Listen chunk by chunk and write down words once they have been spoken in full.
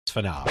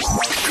for now.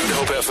 Good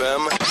Hope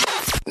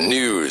FM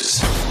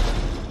News.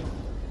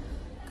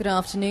 Good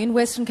afternoon.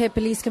 Western Cape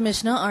Police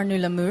Commissioner Arno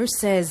Lamoer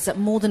says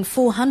more than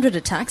 400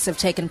 attacks have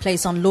taken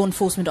place on law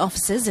enforcement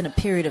officers in a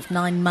period of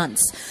 9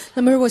 months.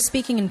 Lamoer was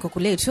speaking in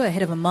Gugulethu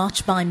ahead of a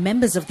march by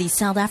members of the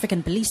South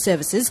African Police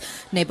Services,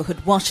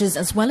 neighborhood watches,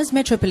 as well as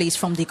Metro Police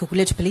from the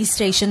Gugulethu Police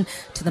Station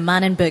to the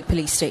Manenberg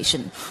Police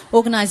Station.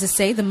 Organizers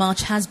say the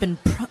march has been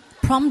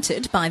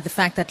prompted by the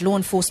fact that law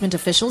enforcement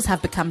officials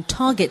have become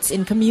targets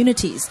in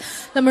communities.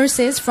 Lamoer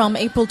says from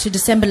April to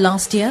December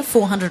last year,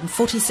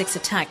 446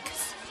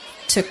 attacks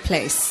took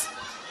place.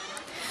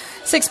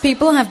 6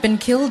 people have been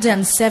killed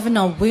and 7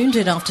 are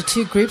wounded after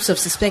 2 groups of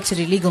suspected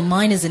illegal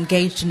miners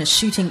engaged in a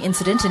shooting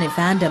incident in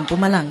Evander and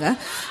Mpumalanga.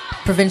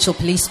 Provincial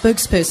police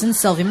spokesperson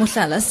Salvi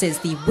Muhlala says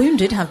the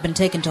wounded have been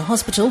taken to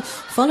hospital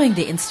following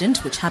the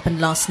incident, which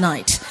happened last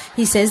night.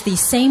 He says the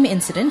same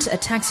incident, a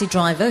taxi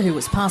driver who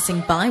was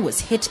passing by was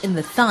hit in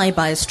the thigh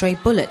by a stray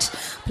bullet.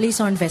 Police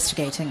are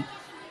investigating.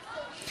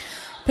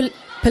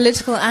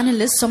 Political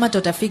analyst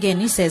Somadoda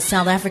Figeni says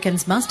South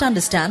Africans must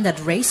understand that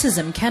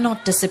racism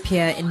cannot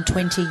disappear in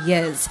 20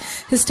 years.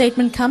 His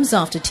statement comes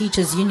after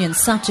Teachers Union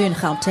SATU in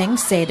Gauteng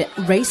said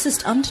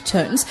racist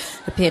undertones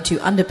appear to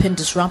underpin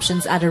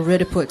disruptions at a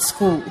Roodepoort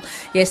school.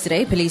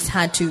 Yesterday, police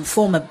had to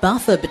form a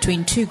buffer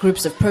between 2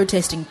 groups of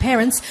protesting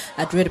parents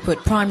at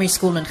Roodepoort Primary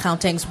School in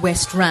Gauteng's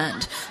West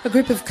Rand. A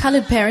group of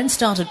coloured parents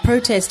started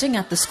protesting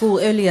at the school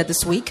earlier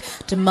this week,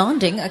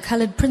 demanding a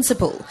coloured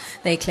principal.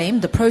 They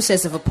claimed the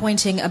process of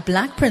appointing a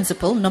black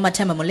principal,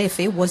 Nomatema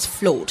Molefe, was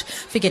flawed.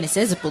 Figeni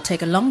says it will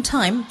take a long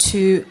time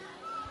to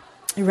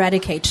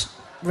eradicate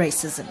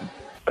racism.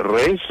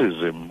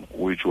 Racism,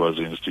 which was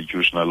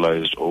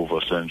institutionalized over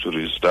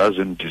centuries,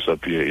 doesn't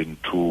disappear in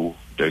 2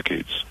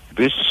 decades.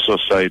 This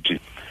society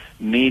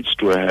needs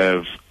to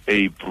have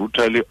a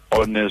brutally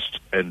honest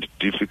and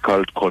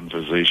difficult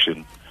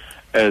conversation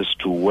as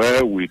to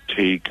where we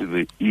take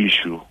the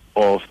issue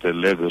of the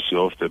legacy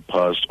of the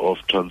past, of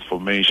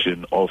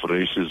transformation of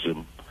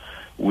racism,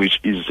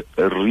 which is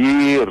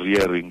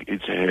rearing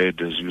its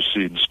head, as you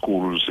see in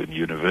schools and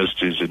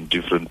universities in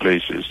different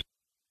places.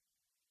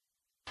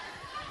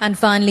 And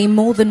finally,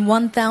 more than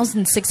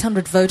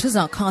 1,600 voters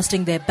are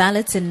casting their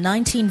ballots in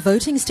 19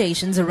 voting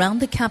stations around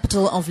the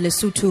capital of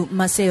Lesotho,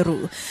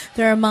 Maseru.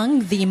 They're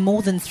among the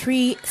more than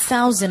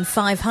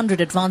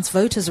 3,500 advanced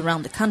voters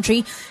around the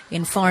country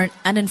in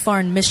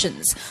foreign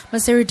missions.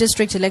 Maseru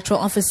District Electoral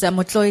Officer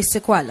Motloi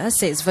Sekwala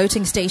says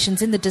voting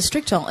stations in the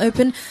district are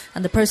open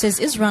and the process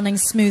is running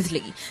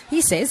smoothly.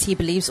 He says he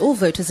believes all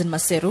voters in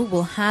Maseru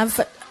will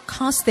have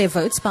cast their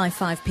votes by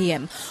 5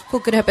 p.m. For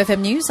Good Hope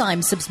FM News,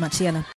 I'm Sibs Matiela.